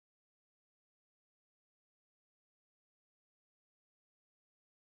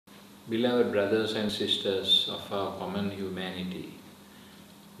Beloved brothers and sisters of our common humanity,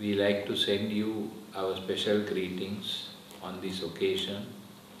 we like to send you our special greetings on this occasion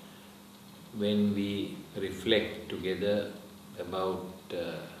when we reflect together about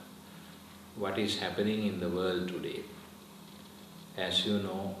what is happening in the world today. As you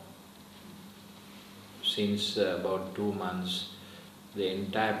know, since about 2 months, the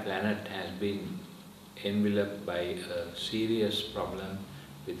entire planet has been enveloped by a serious problem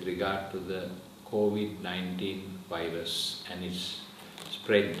with regard to the COVID-19 virus and its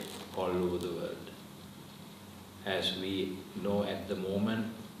spread all over the world. As we know at the moment,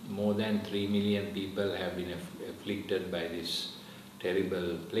 more than 3 million people have been afflicted by this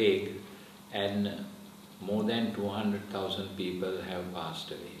terrible plague, and more than 200,000 people have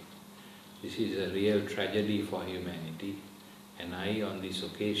passed away. This is a real tragedy for humanity, and I on this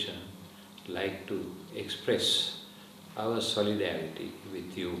occasion like to express our solidarity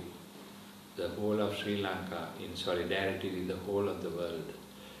with you, the whole of Sri Lanka, in solidarity with the whole of the world,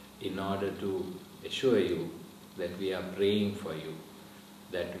 in order to assure you that we are praying for you,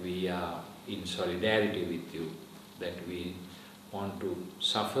 that we are in solidarity with you, that we want to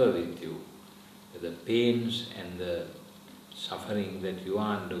suffer with you the pains and the suffering that you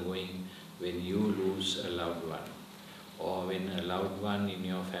are undergoing when you lose a loved one, or when a loved one in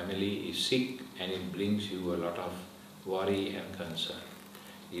your family is sick and it brings you a lot of worry and concern.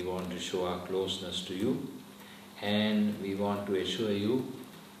 We want to show our closeness to you, and we want to assure you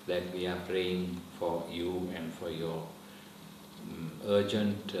that we are praying for you and for your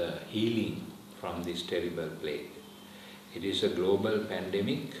urgent healing from this terrible plague. It is a global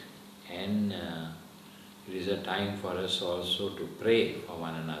pandemic, and it is a time for us also to pray for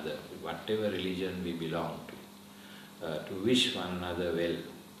one another, whatever religion we belong to wish one another well,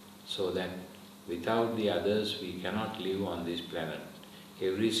 so that without the others we cannot live on this planet.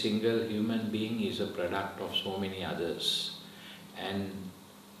 Every single human being is a product of so many others, and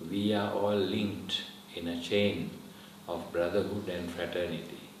we are all linked in a chain of brotherhood and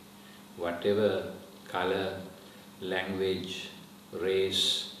fraternity. Whatever color, language,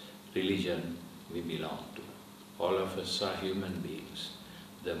 race, religion we belong to, all of us are human beings.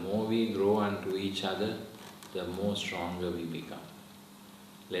 The more we grow unto each other, the more stronger we become.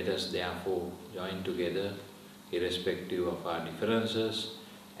 Let us therefore join together, irrespective of our differences,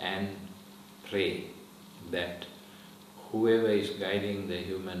 and pray that whoever is guiding the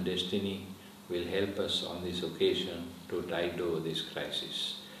human destiny will help us on this occasion to tide over this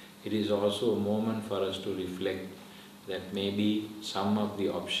crisis. It is also a moment for us to reflect that maybe some of the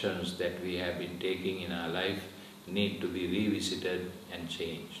options that we have been taking in our life need to be revisited and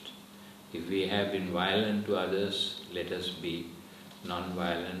changed. If we have been violent to others, let us be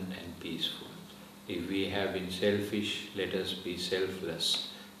non-violent and peaceful. If we have been selfish, let us be selfless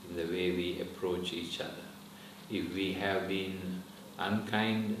in the way we approach each other. If we have been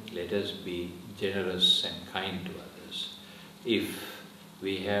unkind, let us be generous and kind to others. If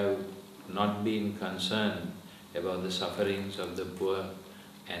we have not been concerned about the sufferings of the poor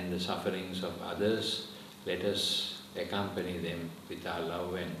and the sufferings of others, let us accompany them with our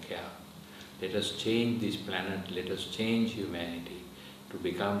love and care. Let us change this planet, let us change humanity to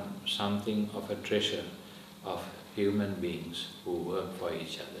become something of a treasure of human beings who work for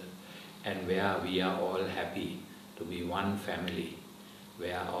each other, and where we are all happy to be one family,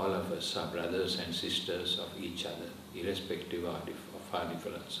 where all of us are brothers and sisters of each other, irrespective of our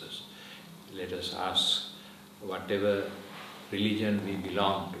differences. Let us ask whatever religion we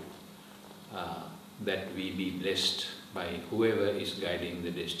belong to, that we be blessed by whoever is guiding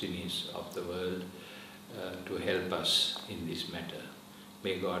the destinies of the world to help us in this matter.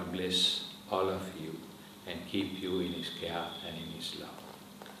 May God bless all of you and keep you in His care and in His love.